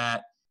sense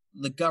that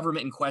the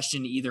government in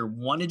question either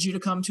wanted you to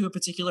come to a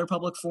particular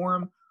public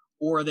forum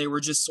or they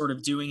were just sort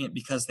of doing it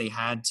because they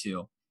had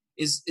to.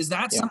 Is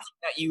that something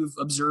that you've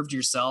observed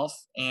yourself?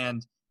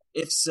 And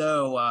if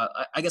so,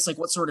 I guess like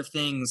what sort of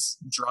things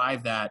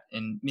drive that?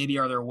 And maybe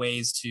are there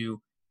ways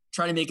to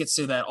try to make it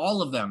so that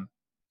all of them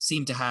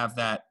seem to have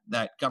that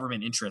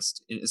government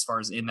interest as far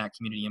as in that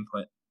community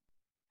input?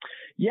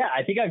 Yeah,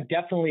 I think I've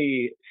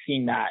definitely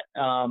seen that.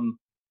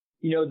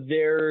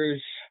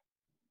 There's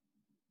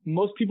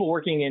most people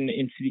working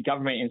in city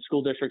government and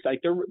school districts,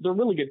 like they're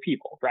really good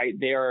people, right?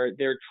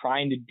 They're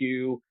trying to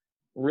do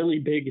really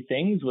big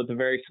things with a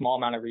very small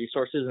amount of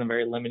resources and a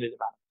very limited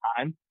amount of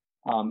time.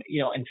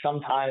 And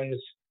sometimes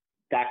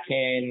that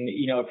can,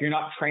 if you're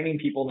not training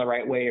people in the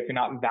right way, if you're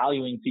not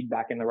valuing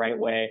feedback in the right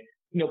way,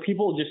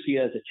 people just see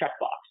it as a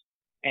checkbox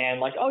and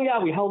like, oh yeah,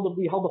 we held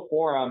a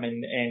forum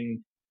and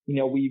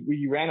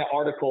we ran an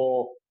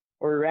article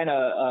or we ran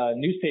a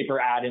newspaper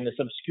ad in this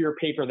obscure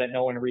paper that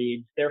no one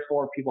reads.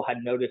 Therefore, people had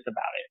noticed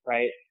about it,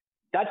 right?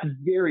 That's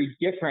very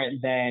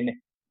different than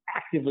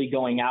actively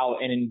going out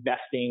and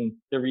investing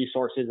the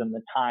resources and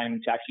the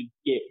time to actually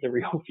get the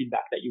real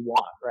feedback that you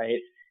want, right?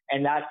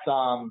 And that's,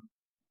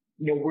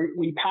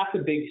 we passed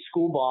a big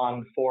school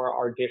bond for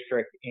our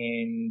district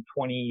in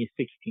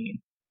 2016.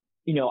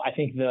 I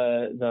think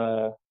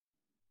the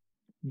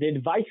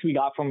advice we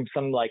got from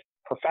some like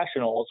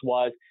professionals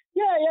was,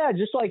 yeah,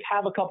 just like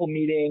have a couple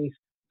meetings.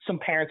 Some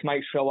parents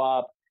might show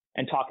up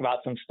and talk about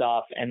some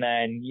stuff, and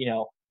then,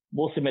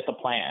 we'll submit the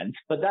plans.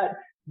 But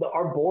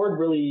our board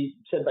really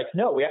said like,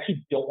 no, we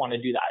actually don't want to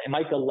do that. It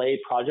might delay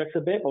projects a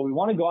bit, but we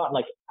want to go out and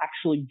like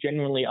actually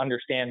genuinely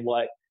understand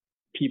what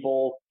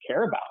people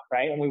care about,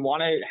 right? And we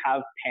want to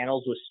have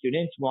panels with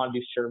students. We want to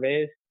do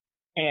surveys.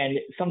 And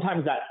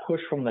sometimes that push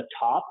from the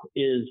top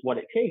is what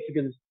it takes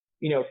because,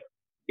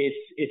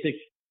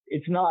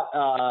 it's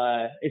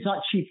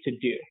not cheap to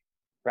do,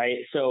 right?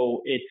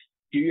 So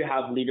do you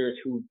have leaders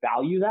who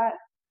value that?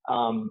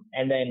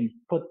 And then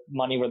put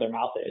money where their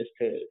mouth is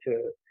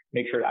to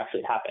make sure it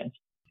actually happens.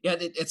 Yeah,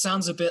 it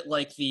sounds a bit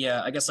like the,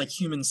 I guess, like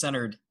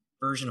human-centered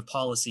version of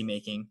policy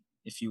making,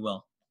 if you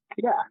will.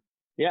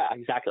 Yeah,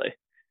 exactly.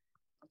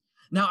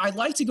 Now, I'd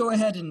like to go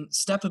ahead and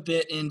step a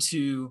bit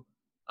into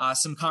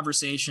some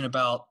conversation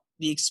about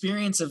the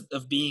experience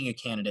of being a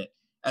candidate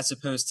as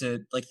opposed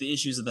to like the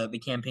issues of the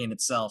campaign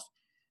itself.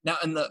 Now,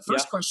 and the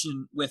first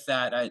question with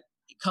that it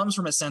comes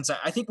from a sense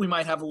I think we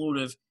might have a little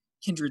bit of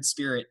kindred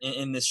spirit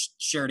in this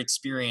shared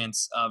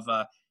experience of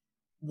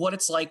what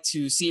it's like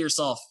to see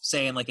yourself,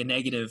 say, in like a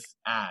negative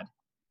ad.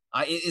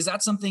 Is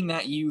that something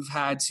that you've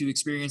had to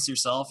experience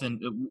yourself,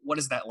 and what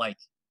is that like?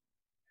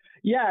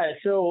 Yeah,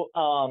 so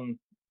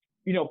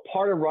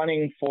part of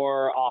running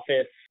for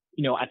office,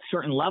 at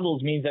certain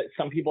levels means that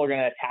some people are going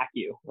to attack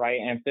you, right?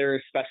 And if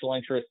there's special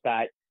interests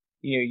that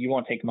you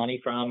won't take money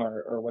from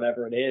or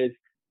whatever it is,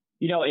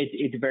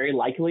 it's very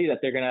likely that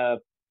they're going to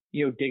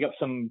dig up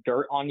some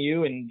dirt on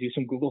you and do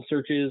some Google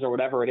searches or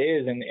whatever it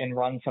is and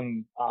run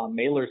some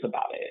mailers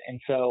about it. And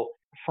so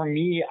for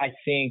me, I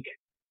think,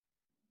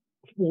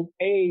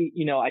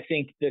 I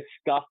think the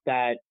stuff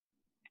that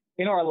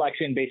in our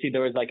election, basically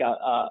there was like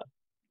a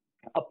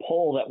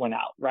poll that went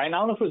out, right? And I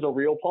don't know if it was a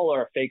real poll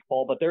or a fake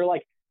poll, but they're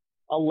like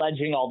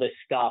alleging all this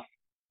stuff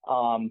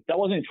that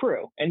wasn't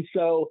true. And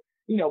so,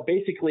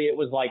 basically it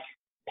was like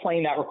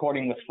playing that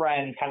recording with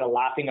friends, kind of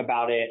laughing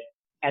about it,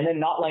 and then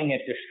not letting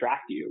it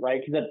distract you,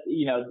 right? Because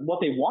what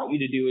they want you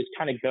to do is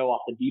kind of go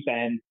off the deep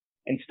end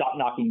and stop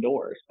knocking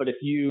doors. But if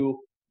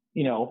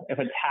if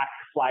a tax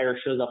flyer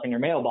shows up in your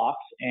mailbox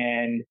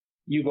and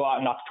you go out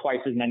and knock twice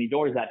as many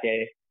doors that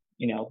day,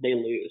 they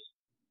lose.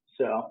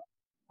 So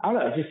I don't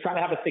know, just trying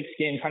to have a thick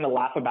skin, trying to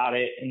laugh about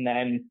it, and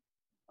then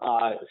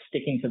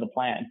sticking to the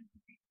plan.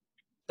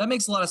 That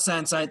makes a lot of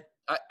sense.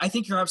 I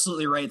think you're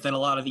absolutely right that a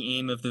lot of the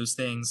aim of those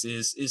things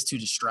is to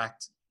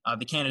distract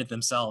the candidate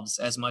themselves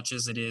as much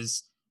as it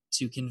is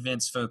to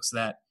convince folks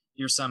that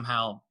you're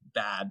somehow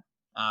bad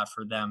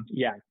for them.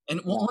 Yeah.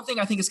 And one thing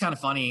I think is kind of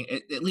funny,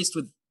 at least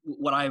with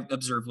what I've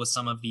observed with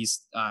some of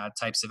these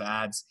types of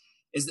ads,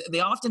 is that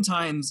they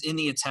oftentimes, in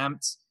the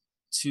attempt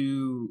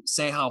to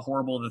say how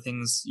horrible the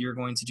things you're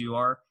going to do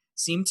are,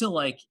 seem to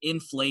like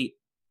inflate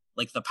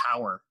like the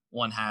power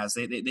one has.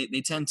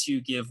 They tend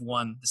to give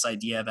one this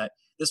idea that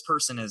this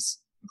person is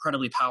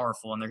incredibly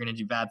powerful and they're going to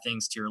do bad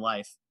things to your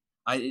life.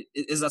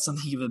 Is that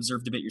something you've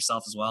observed a bit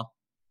yourself as well?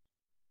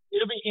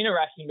 It'll be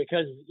interesting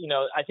because,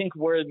 I think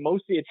where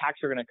most of the attacks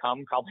are going to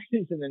come probably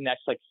is in the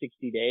next like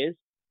 60 days.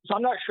 So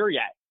I'm not sure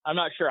yet. I'm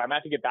not sure. I'm going to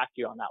have to get back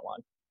to you on that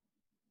one.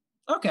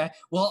 Okay.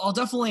 Well, I'll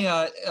definitely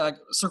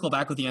circle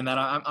back with you on that.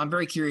 I'm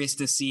very curious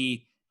to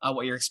see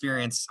what your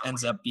experience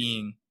ends up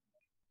being.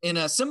 In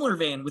a similar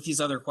vein with these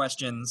other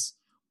questions,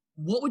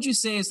 what would you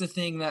say is the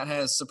thing that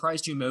has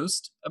surprised you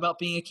most about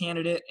being a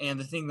candidate and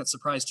the thing that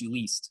surprised you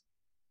least?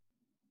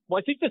 Well,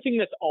 I think the thing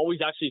that's always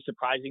actually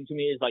surprising to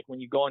me is like when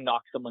you go and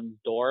knock someone's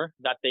door,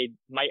 that they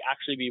might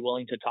actually be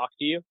willing to talk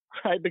to you,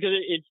 right? Because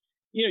it's,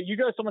 you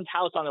go to someone's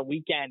house on a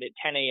weekend at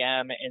 10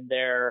 a.m. and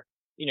they're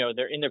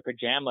in their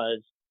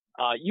pajamas.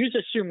 You just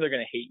assume they're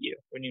going to hate you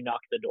when you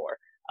knock the door.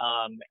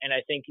 And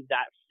I think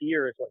that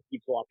fear is what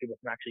keeps a lot of people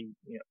from actually,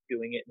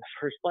 doing it in the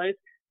first place.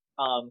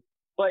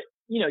 But,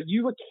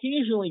 you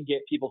occasionally get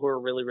people who are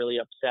really, really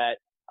upset.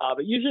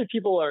 But usually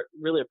people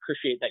really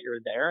appreciate that you're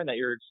there and that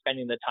you're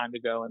spending the time to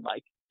go and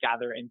like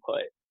gather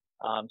input.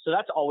 So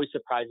that's always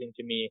surprising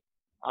to me.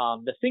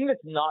 The thing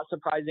that's not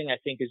surprising, I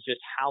think, is just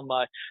how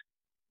much,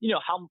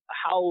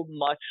 how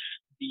much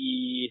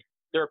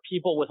there are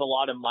people with a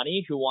lot of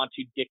money who want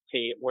to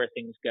dictate where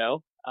things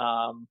go.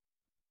 How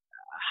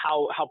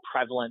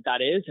prevalent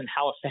that is and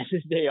how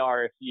offended they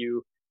are if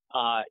you,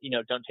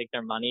 don't take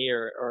their money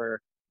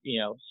or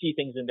see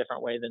things in a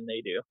different way than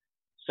they do.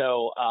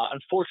 So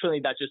unfortunately,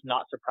 that's just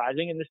not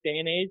surprising in this day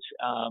and age.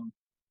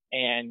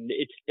 and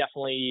it's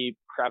definitely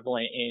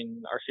prevalent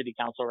in our city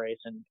council race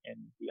and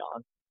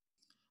beyond.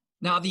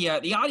 Now,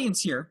 the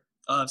audience here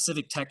of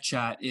Civic Tech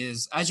Chat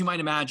is, as you might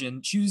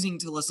imagine, choosing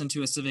to listen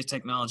to a civic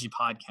technology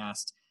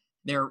podcast.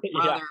 They're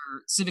rather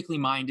civically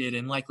minded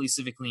and likely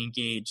civically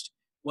engaged,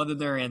 whether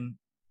they're in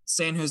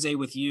San Jose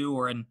with you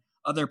or in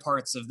other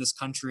parts of this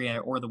country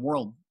or the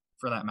world,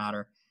 for that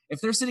matter.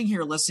 If they're sitting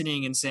here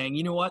listening and saying,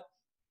 you know what,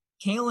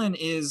 Kalen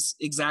is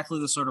exactly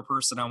the sort of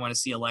person I want to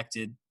see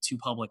elected to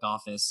public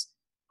office,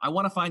 I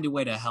want to find a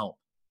way to help.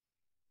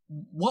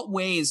 What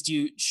ways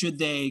should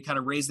they kind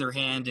of raise their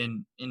hand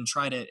and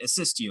try to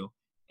assist you?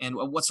 And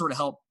what sort of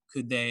help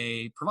could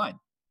they provide?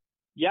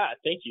 Yeah,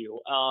 thank you.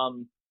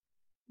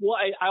 Well,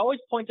 I always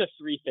point to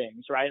three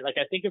things, right? Like,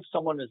 I think if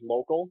someone is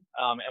local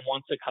and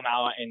wants to come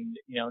out and,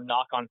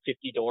 knock on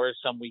 50 doors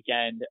some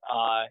weekend,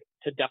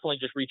 to definitely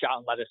just reach out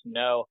and let us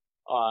know,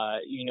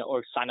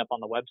 or sign up on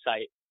the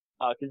website,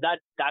 because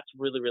that's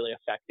really, really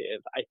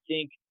effective. I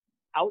think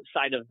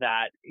outside of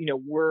that,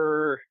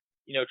 we're,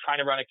 trying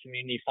to run a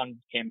community fund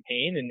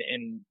campaign,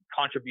 and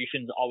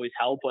contributions always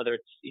help, whether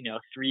it's,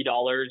 $3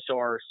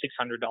 or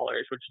 $600,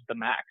 which is the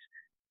max.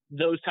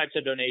 Those types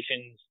of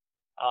donations,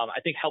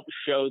 I think, help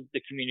show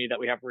the community that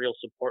we have real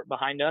support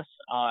behind us,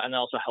 and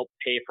also help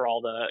pay for all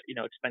the,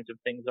 expensive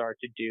things there are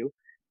to do.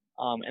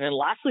 And then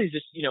lastly is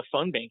just,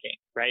 phone banking,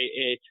 right?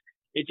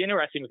 It's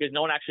interesting because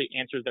no one actually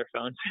answers their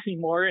phones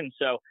anymore. And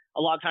so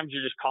a lot of times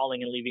you're just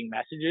calling and leaving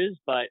messages,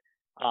 but,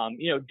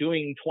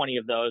 doing 20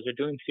 of those or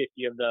doing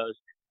 50 of those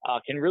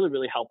can really,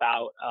 really help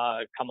out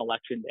come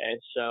election day.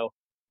 So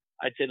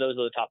I'd say those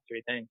are the top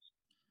three things.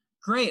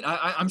 Great.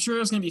 I'm sure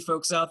there's going to be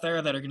folks out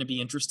there that are going to be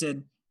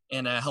interested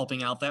in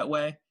helping out that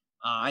way.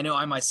 I know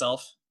I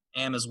myself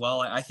am as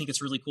well. I think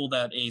it's really cool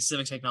that a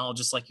civic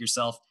technologist like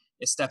yourself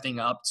is stepping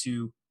up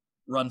to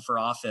run for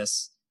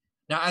office.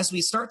 Now, as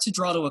we start to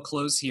draw to a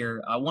close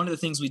here, one of the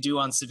things we do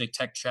on Civic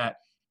Tech Chat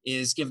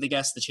is give the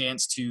guests the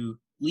chance to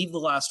leave the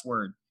last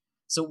word.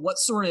 So what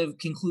sort of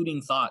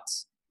concluding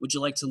thoughts would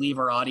you like to leave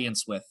our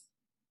audience with?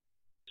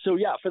 So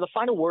yeah, for the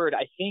final word,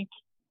 I think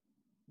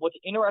what's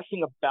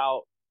interesting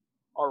about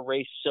our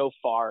race so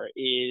far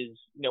is,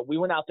 we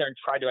went out there and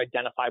tried to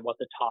identify what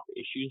the top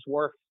issues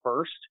were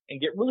first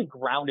and get really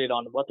grounded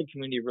on what the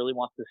community really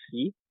wants to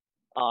see.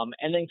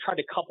 And then try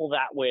to couple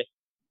that with,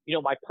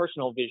 my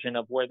personal vision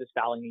of where this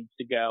valley needs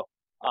to go,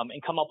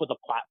 and come up with a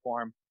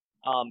platform.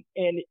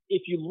 And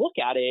if you look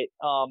at it,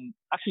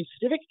 actually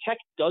Civic Tech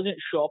doesn't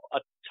show up a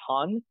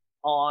ton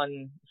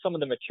on some of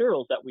the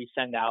materials that we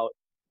send out.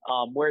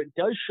 Where it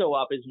does show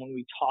up is when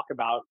we talk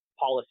about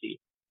policy,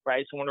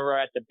 right? So when we're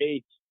at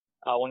debates,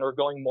 when we're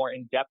going more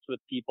in depth with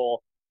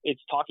people,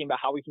 it's talking about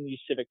how we can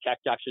use Civic Tech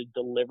to actually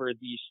deliver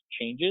these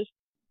changes.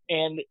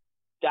 And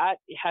that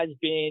has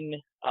been,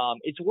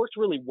 it's worked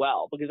really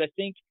well, because I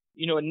think,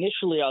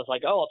 initially I was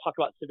like, I'll talk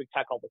about Civic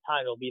Tech all the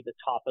time. It'll be the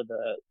top of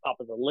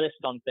the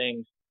list on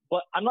things.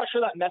 But I'm not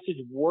sure that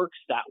message works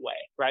that way,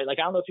 right? Like,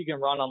 I don't know if you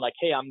can run on like,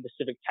 hey, I'm the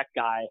Civic Tech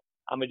guy,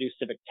 I'm going to do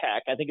Civic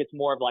Tech. I think it's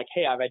more of like,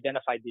 hey, I've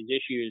identified these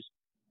issues,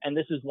 and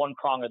this is one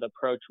prong of the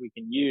approach we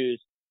can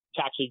use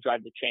to actually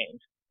drive the change.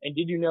 And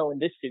did you know in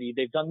this city,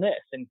 they've done this,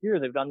 and here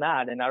they've done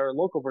that, and our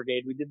local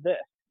brigade, we did this.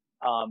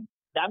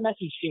 That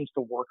message seems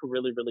to work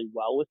really, really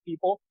well with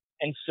people.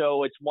 And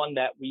so it's one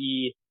that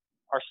we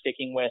are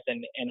sticking with,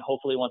 and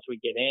hopefully once we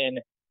get in,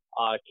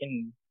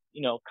 can,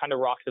 kind of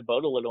rock the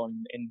boat a little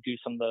and do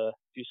some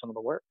of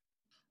the work.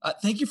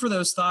 Thank you for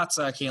those thoughts,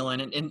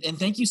 Kalen, and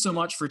thank you so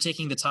much for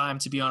taking the time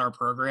to be on our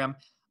program.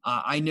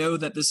 I know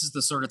that this is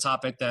the sort of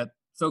topic that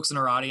folks in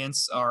our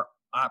audience are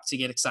apt to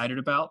get excited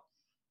about.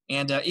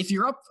 And if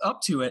you're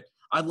up to it,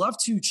 I'd love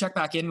to check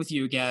back in with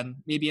you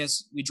again, maybe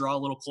as we draw a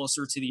little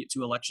closer to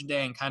Election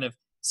Day and kind of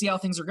see how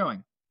things are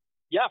going.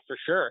 Yeah, for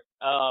sure.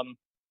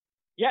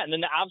 And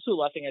then the absolute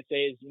last thing I'd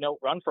say is,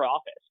 run for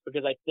office,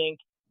 because I think,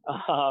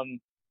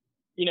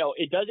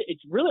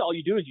 it's really all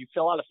you do is you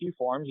fill out a few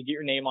forms, you get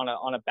your name on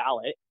a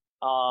ballot,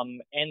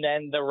 and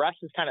then the rest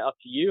is kind of up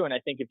to you. And I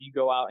think if you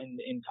go out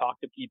and talk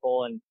to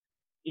people and,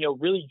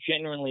 really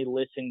genuinely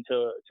listen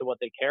to what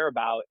they care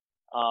about,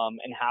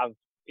 and have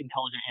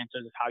intelligent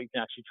answers of how you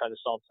can actually try to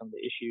solve some of the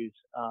issues,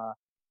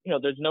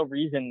 there's no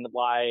reason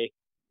why,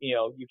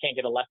 you can't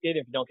get elected.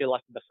 If you don't get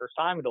elected the first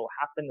time, it'll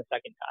happen the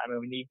second time. And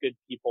we need good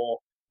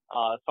people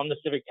from the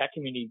civic tech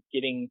community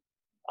taking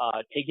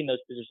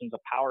those positions of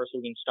power so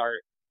we can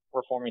start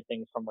reforming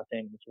things from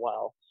within as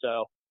well.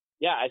 So,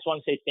 yeah, I just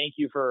want to say thank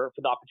you for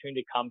the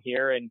opportunity to come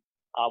here, and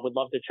would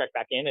love to check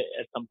back in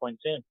at some point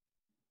soon.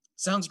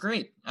 Sounds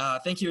great.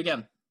 Thank you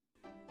again.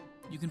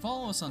 You can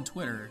follow us on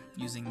Twitter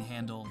using the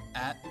handle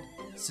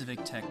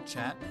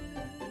 @CivicTechChat.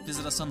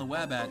 Visit us on the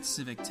web at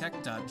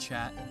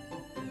civictech.chat,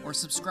 or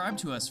subscribe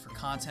to us for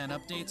content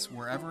updates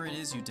wherever it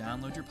is you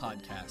download your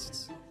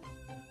podcasts.